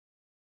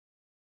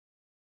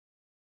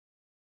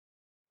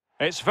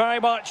It's very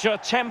much a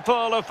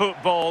temple of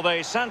football,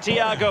 the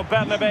Santiago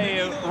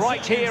Bernabeu,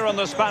 right here in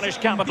the Spanish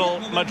capital,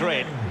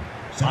 Madrid.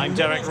 I'm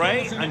Derek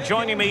Ray, and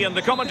joining me in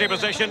the commentary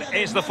position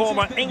is the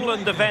former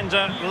England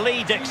defender,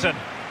 Lee Dixon.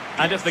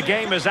 And if the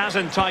game is as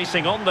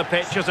enticing on the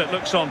pitch as it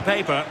looks on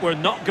paper, we're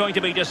not going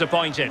to be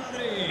disappointed.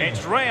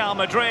 It's Real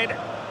Madrid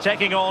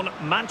taking on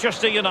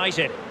Manchester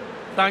United.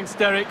 Thanks,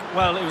 Derek.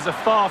 Well, it was a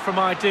far from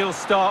ideal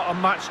start on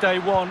match day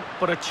one,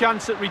 but a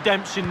chance at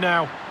redemption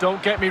now.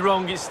 Don't get me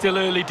wrong, it's still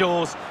early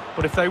doors,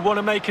 but if they want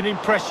to make an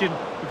impression,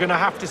 we're going to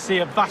have to see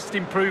a vast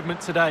improvement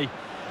today.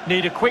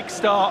 Need a quick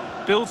start,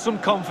 build some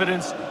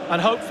confidence,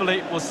 and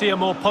hopefully we'll see a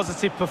more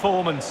positive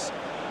performance.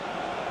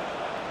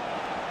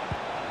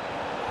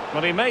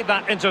 Well, he made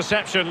that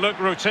interception look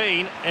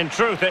routine. In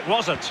truth, it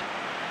wasn't.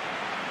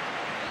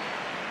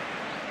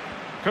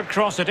 Could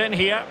cross it in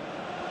here.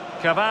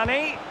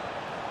 Cavani.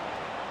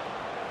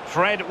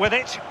 Fred with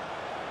it.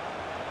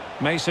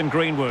 Mason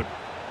Greenwood.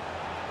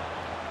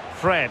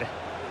 Fred.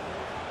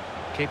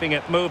 Keeping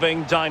it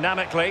moving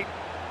dynamically.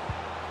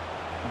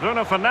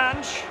 Bruno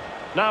Fernandes.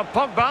 Now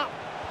Pogba.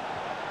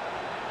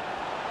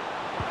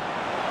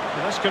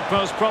 This could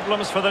pose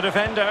problems for the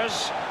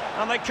defenders.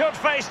 And they could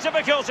face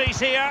difficulties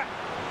here.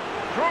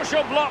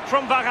 Crucial block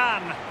from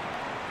Varane.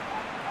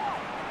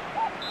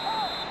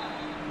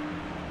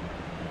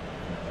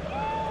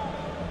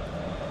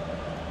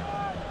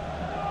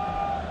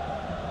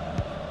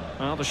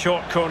 Well, the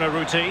short corner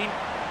routine.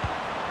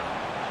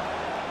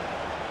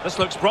 This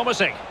looks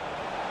promising.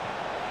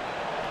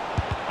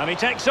 And he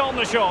takes on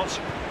the shot.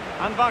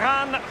 And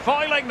Varane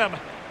foiling them.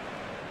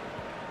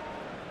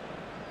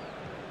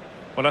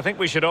 Well, I think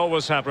we should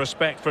always have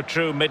respect for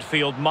true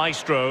midfield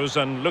maestros,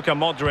 and Luka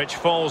Modric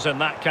falls in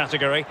that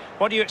category.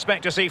 What do you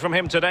expect to see from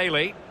him today,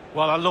 Lee?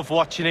 Well, I love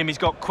watching him. He's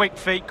got quick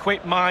feet,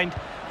 quick mind.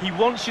 He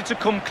wants you to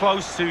come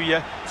close to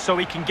you so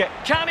he can get...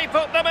 Can he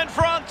put them in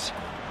front?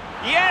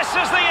 Yes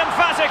is the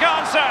emphatic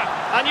answer.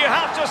 And you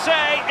have to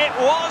say it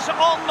was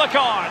on the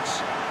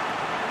cards.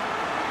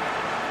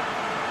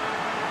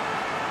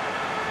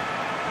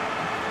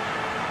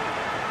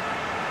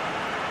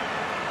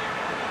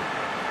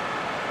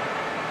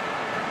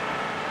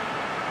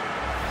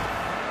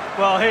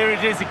 Well, here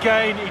it is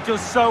again. He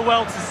does so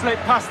well to slip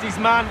past his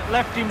man,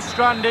 left him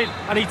stranded,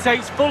 and he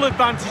takes full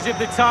advantage of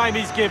the time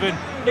he's given.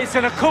 It's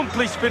an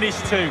accomplished finish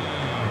too.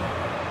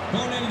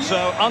 So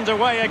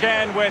underway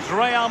again with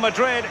Real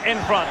Madrid in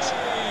front.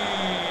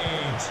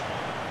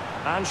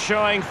 And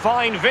showing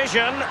fine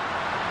vision.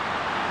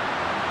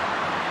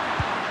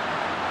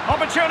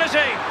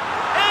 Opportunity.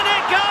 In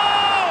it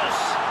goes!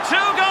 2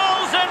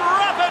 goals in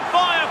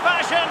rapid-fire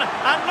fashion,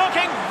 and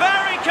looking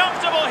very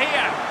comfortable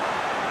here.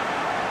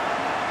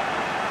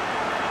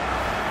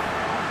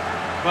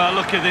 Well,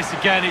 look at this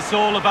again. It's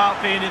all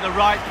about being in the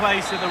right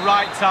place at the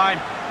right time.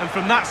 And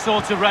from that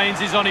sort of range,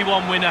 there's only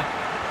one winner.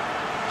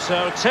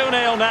 So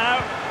 2-0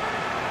 now.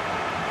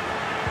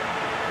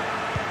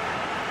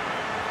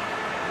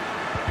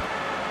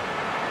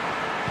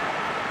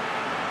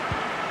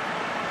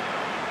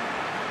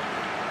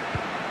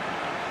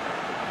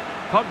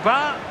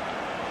 Pogba.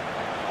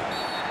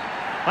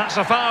 That's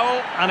a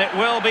foul, and it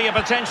will be a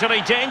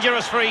potentially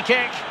dangerous free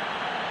kick.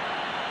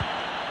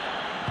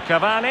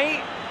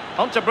 Cavani.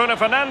 On to Bruno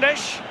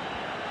Fernandes.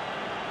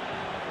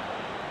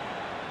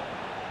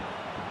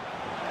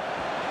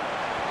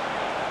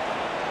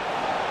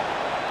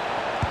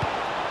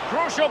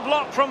 Crucial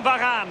block from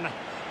Varane.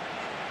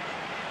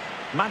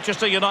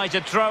 Manchester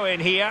United throw in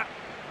here.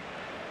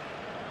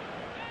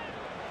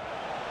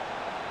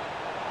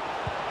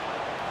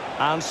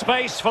 And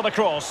space for the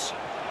cross.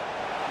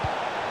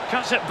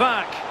 Cuts it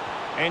back.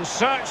 In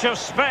search of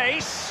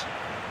space.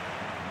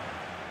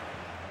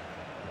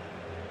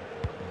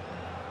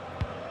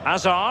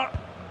 Hazard,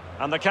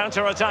 and the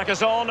counter-attack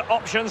is on,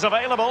 options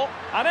available,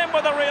 and in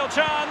with a real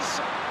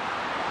chance.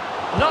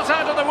 Not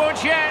out of the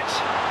woods yet,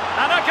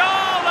 and a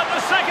goal at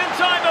the second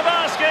time of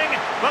asking,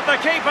 but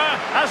the keeper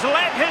has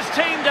let his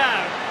team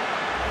down.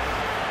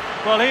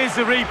 Well, here's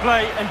the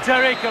replay, and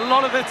Derek, a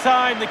lot of the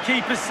time the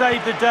keeper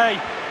saved the day,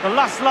 the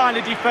last line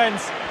of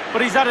defence,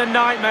 but he's had a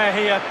nightmare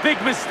here, big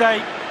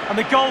mistake, and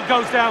the goal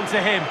goes down to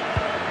him.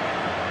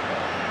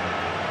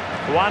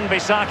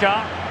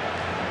 Wan-Bissaka.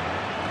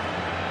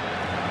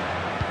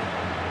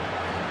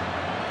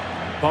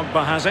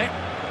 Pogba has it.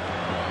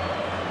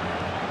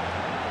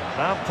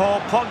 Now Paul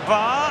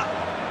Pogba.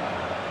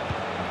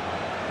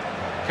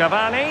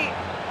 Cavani.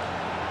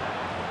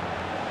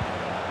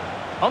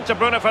 On to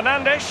Bruno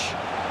Fernandes.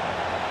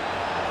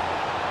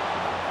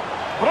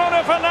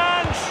 Bruno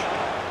Fernandes.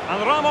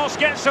 And Ramos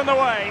gets in the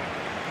way.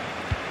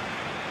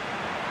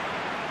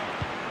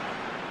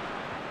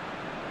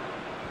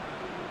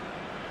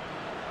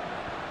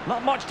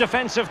 Not much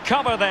defensive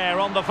cover there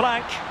on the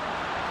flank.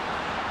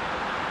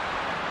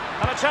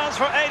 And a chance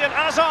for Eden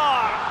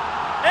Hazard.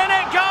 In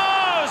it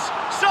goes!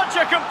 Such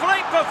a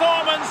complete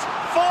performance.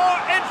 4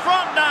 in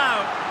front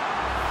now.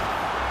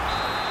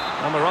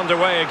 And we're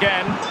underway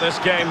again. This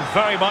game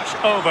very much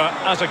over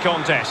as a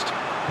contest.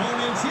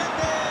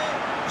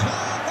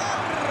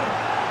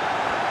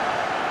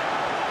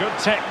 Good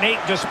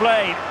technique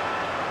displayed.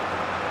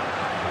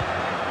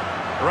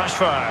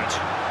 Rashford.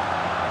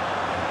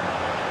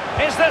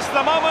 Is this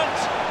the moment?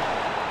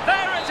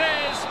 There it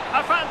is!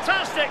 A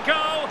fantastic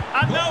goal,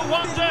 and no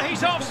wonder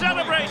he's off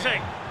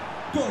celebrating.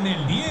 Con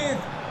el 10,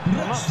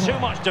 Well, not too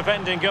much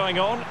defending going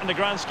on in the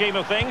grand scheme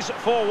of things.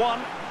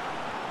 4-1.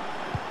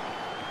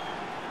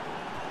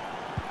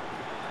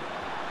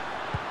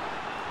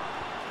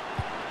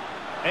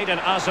 Eden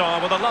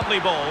Hazard with a lovely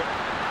ball.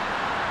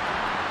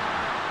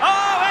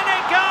 Oh, and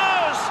it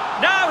goes!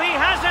 Now he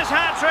has his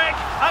hat-trick.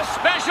 A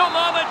special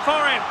moment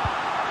for him.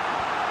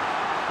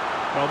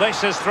 Well,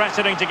 this is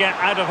threatening to get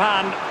out of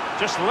hand.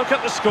 Just look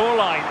at the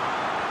scoreline.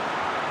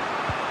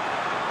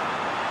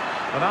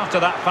 But after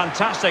that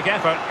fantastic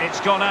effort,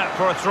 it's gone out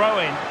for a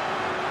throw-in.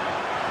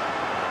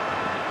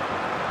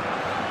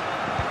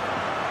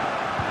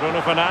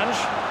 Bruno Fernandes.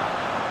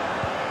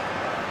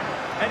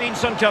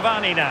 Edinson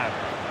Cavani now.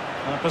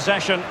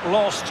 Possession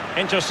lost,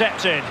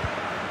 intercepted.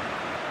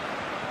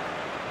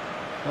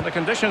 And the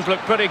conditions look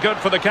pretty good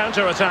for the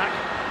counter-attack.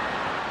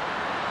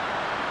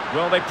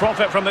 Will they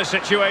profit from this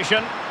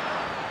situation?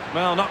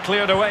 Well, not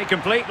cleared away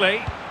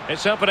completely.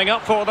 It's opening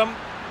up for them.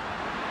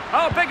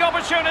 Oh, big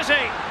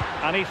opportunity!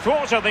 And he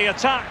thwarted the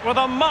attack with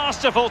a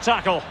masterful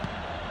tackle.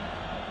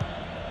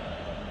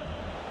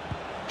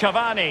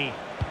 Cavani.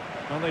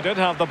 Well, they did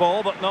have the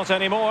ball, but not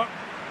anymore.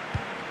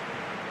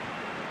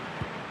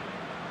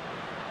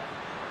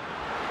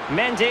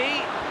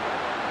 Mendy.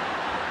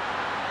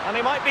 And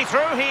he might be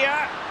through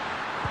here.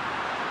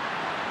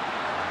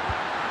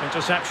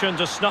 Interception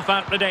to snuff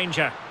out the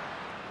danger.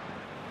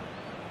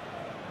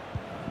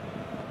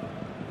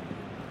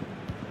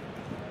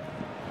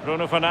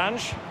 Bruno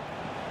Fernandes.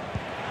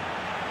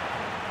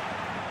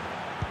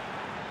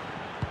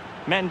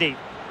 Mendy.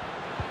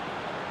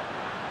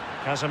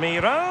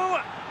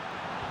 Casemiro.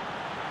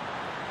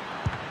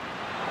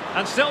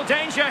 And still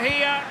danger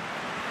here.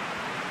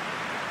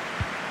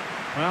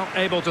 Well,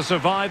 able to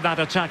survive that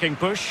attacking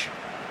push.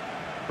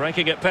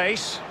 Breaking at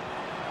pace.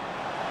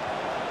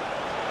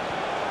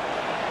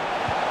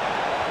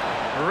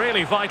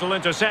 Really vital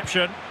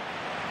interception.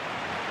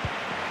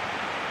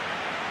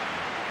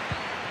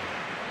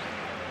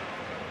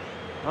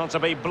 Well, to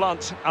be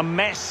blunt, a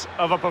mess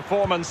of a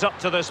performance up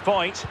to this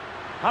point.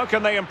 How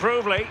can they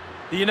improve, Lee?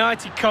 The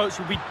United coach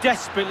will be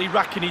desperately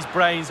racking his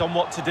brains on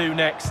what to do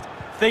next.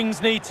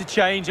 Things need to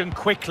change, and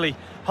quickly.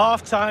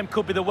 Half-time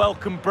could be the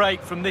welcome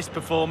break from this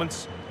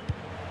performance.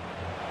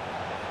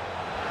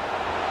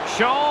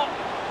 Shaw.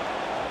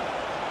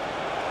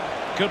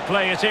 Could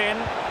play it in.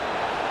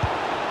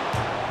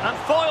 And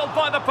foiled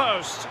by the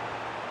post.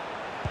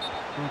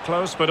 And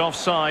close, but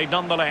offside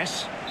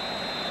nonetheless.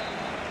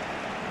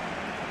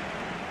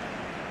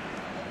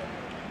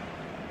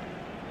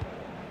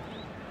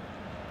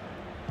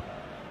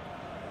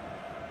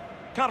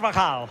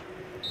 Carvajal.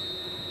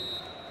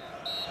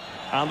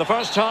 And the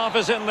first half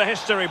is in the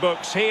history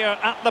books here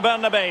at the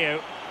Bernabeu.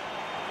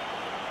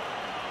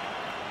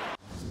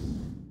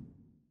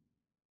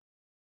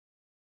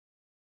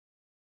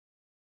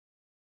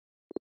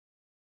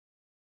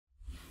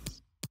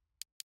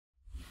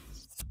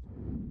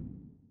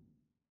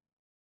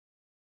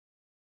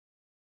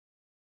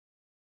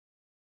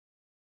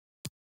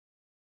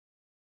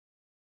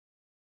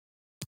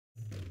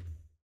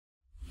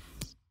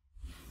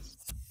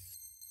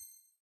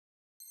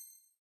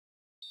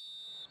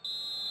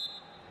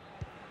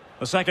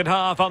 The second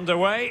half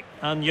underway,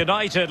 and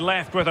United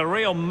left with a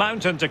real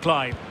mountain to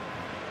climb.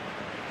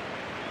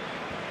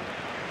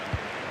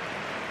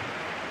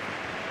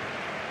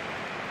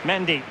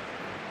 Mendy.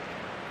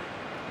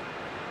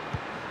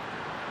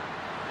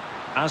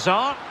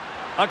 Hazard.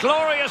 A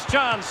glorious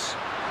chance.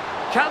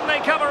 Can they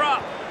cover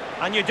up?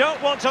 And you don't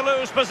want to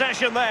lose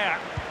possession there.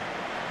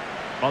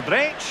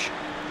 Madrid.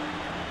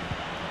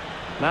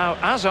 Now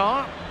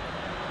Hazard.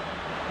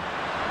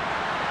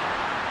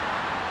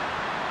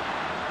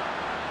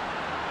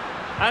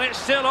 And it's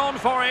still on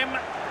for him.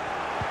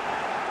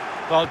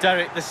 Well,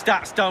 Derek, the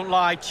stats don't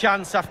lie.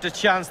 Chance after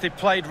chance. They've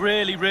played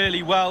really,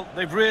 really well.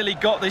 They've really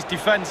got this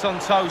defence on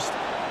toast.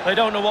 They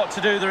don't know what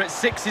to do. They're at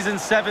 6s and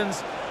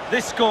 7s.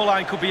 This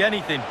scoreline could be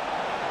anything.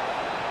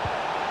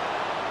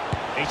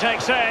 He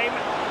takes aim.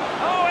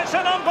 Oh, it's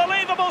an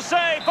unbelievable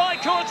save by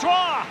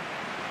Courtois.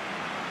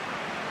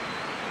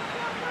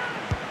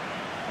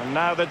 And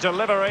now the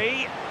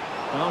delivery.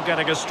 Well,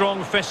 getting a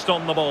strong fist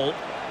on the ball.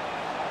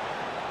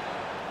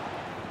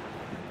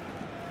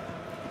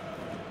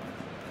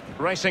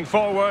 Racing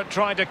forward,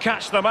 trying to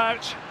catch them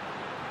out.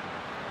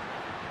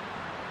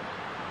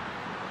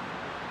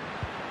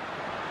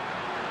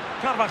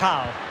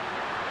 Carvajal.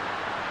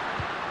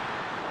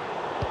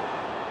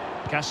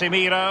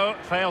 Casemiro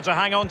failed to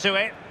hang on to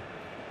it.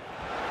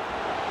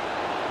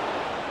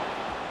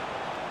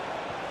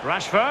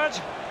 Rashford.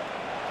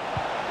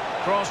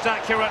 Crossed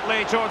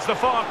accurately towards the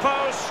far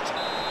post.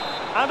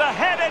 And a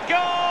headed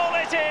goal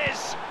it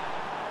is!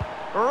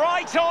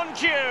 Right on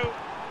cue.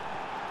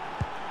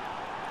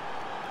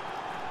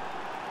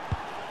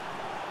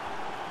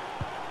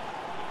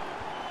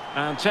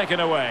 And taken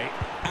away.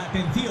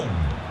 atención,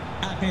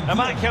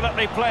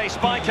 Immaculately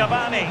placed by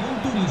Cavani.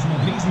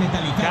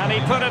 Can he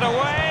put it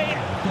away?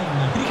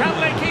 Can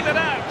they keep it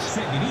out?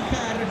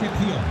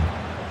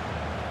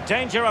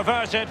 Danger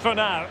averted for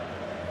now.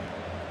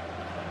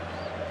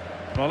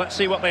 Well, let's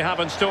see what they have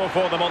in store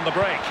for them on the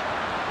break.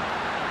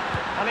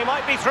 And he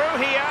might be through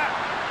here.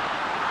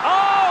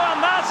 Oh,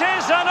 and that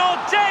is an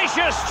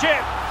audacious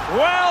chip.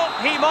 Well,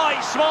 he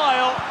might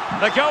smile.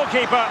 The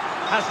goalkeeper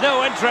has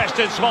no interest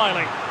in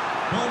smiling.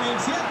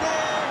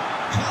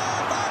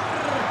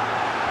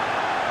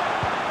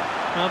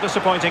 A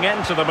disappointing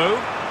end to the move.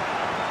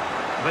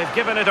 They've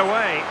given it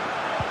away.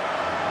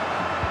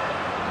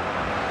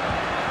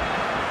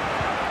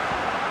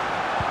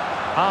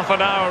 Half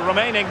an hour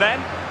remaining then.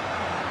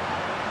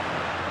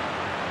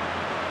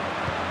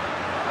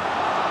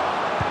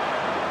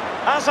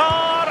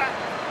 Hazard!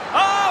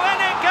 Oh,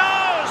 and it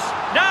goes!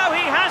 Now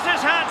he has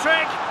his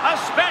hat-trick. A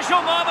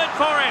special moment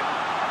for him.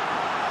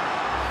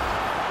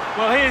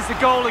 Well, here's the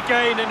goal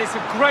again, and it's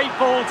a great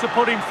ball to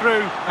put him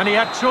through. And he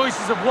had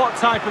choices of what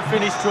type of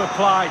finish to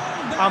apply.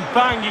 And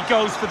bang, he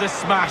goes for the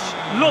smash.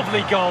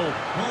 Lovely goal.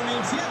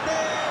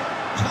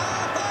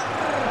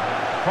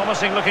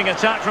 Promising looking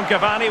attack from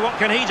Cavani. What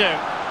can he do?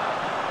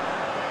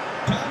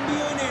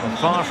 Well,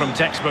 far from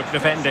textbook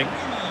defending.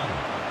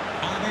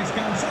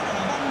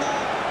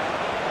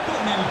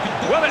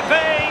 Will it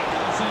be?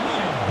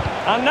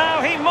 And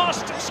now he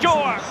must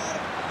score.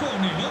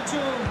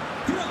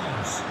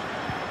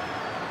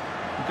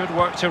 Good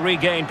work to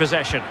regain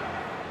possession.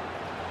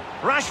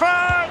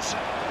 Rashford!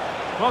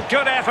 Well,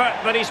 good effort,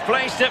 but he's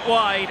placed it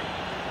wide.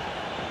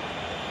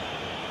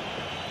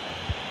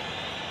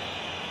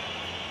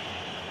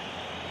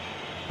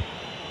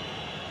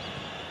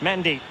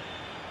 Mendy.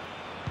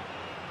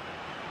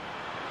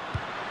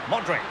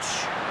 Modric.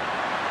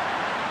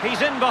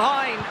 He's in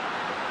behind.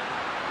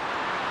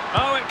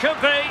 Oh, it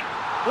could be.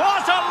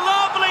 What a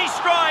lovely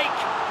strike!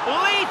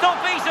 Lethal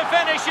piece of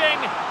finishing.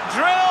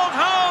 Drilled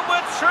home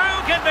with true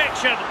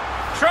conviction.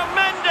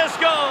 Tremendous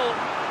goal.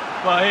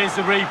 Well, here's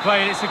the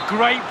replay, and it's a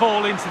great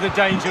ball into the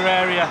danger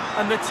area.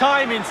 And the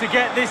timing to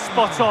get this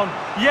spot on,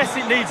 yes,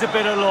 it needs a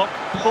bit of luck,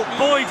 but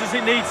boy, does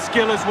it need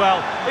skill as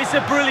well. It's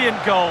a brilliant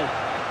goal.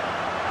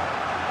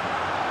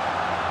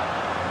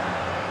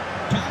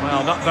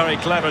 Well, not very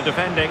clever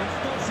defending.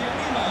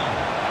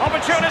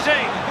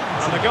 Opportunity!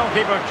 And the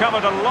goalkeeper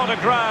covered a lot of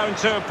ground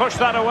to push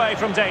that away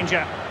from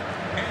danger.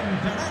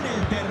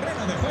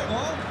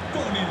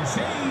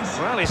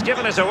 Well, he's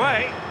given us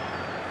away.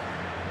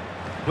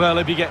 Well,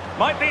 if you get...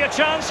 Might be a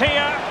chance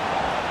here.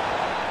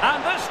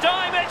 And this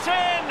time it's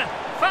in!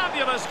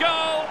 Fabulous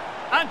goal!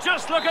 And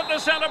just look at the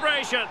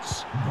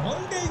celebrations.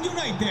 Golden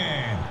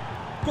United.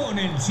 Con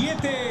el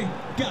 7,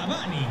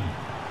 Cavani.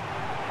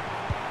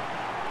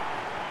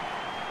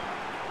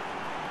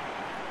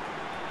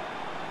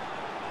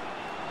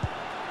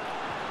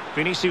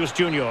 Vinicius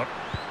Junior.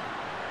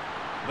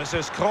 This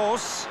is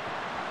Kroos.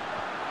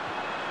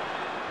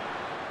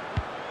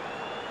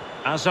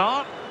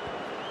 Hazard.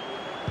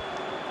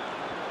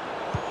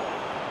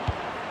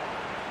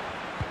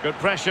 Good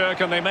pressure.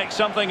 Can they make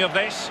something of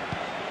this?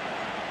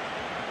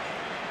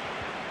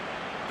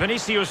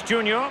 Vinicius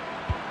Junior.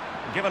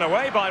 Given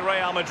away by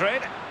Real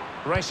Madrid.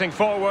 Racing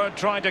forward,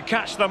 trying to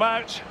catch them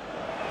out.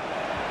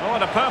 Oh,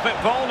 and a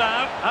perfect ball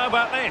now. How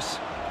about this?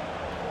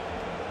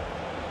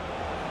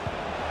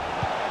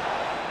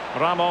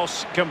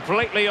 Ramos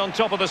completely on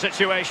top of the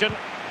situation.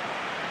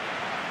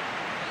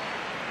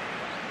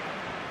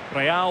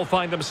 Real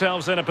find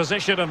themselves in a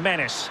position of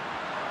menace.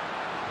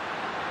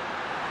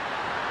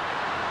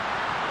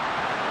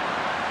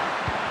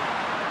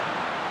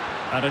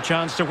 And a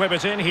chance to whip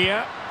it in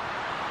here.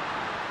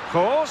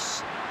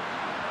 Kroos.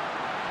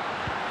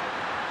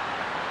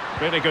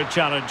 Really good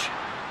challenge.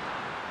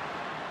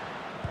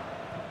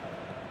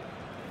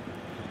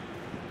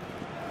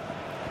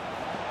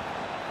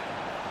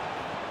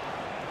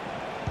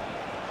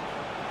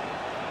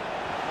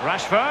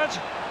 Rashford.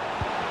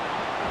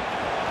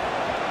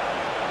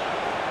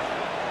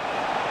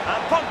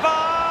 And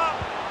Pogba.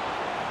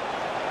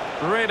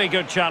 Really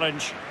good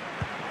challenge.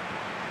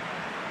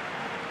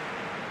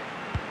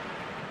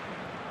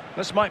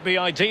 This might be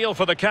ideal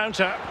for the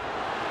counter.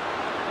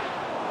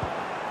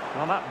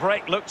 Well, that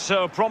break looked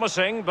so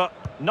promising, but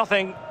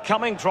nothing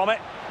coming from it.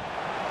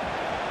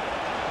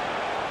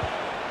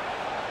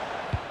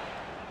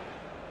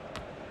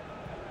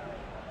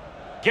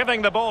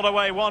 Giving the ball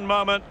away one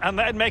moment and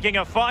then making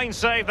a fine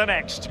save the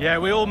next. Yeah,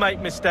 we all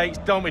make mistakes,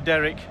 don't we,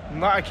 Derek? On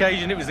that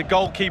occasion, it was the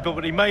goalkeeper,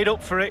 but he made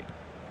up for it.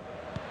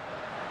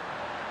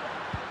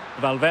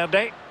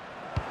 Valverde.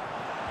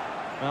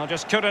 Well,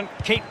 just couldn't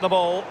keep the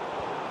ball.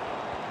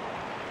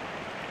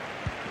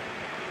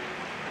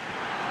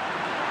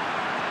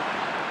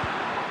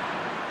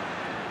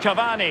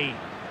 Cavani.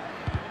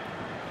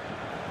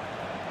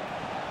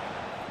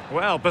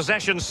 Well,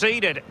 possession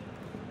ceded.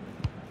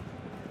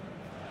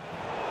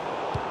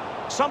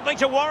 Something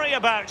to worry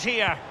about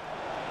here.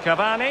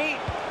 Cavani.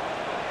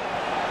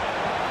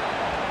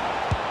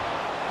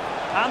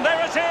 And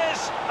there it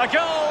is, a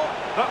goal.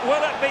 But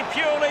will it be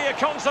purely a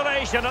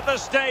consolation at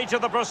this stage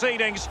of the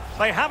proceedings?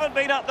 They haven't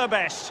been at their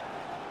best.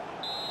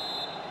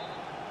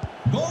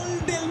 Gol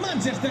del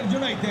Manchester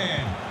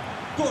United.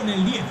 Con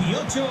el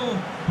 18,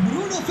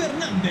 Bruno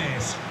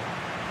Fernández.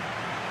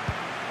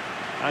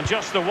 And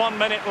just the 1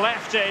 minute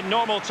left in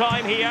normal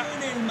time here.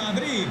 En el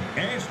Madrid,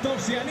 esto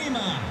se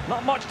anima.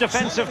 Not much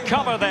defensive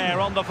cover there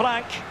on the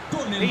flank.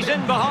 He's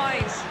in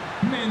behind.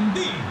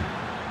 Mendy.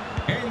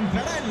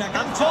 Entrará en la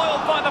cancha. And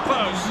foiled by the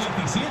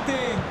post.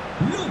 17,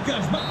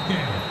 Lucas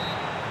Vázquez.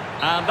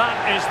 And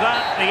that is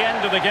the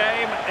end of the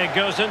game. It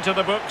goes into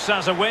the books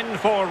as a win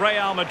for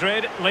Real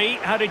Madrid. Lee,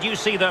 how did you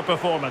see their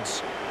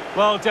performance?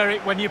 Well,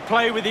 Derek, when you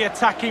play with the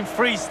attacking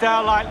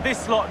freestyle like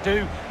this lot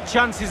do,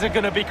 chances are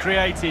going to be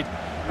created.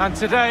 And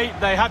today,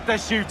 they had their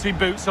shooting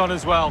boots on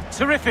as well.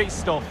 Terrific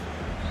stuff.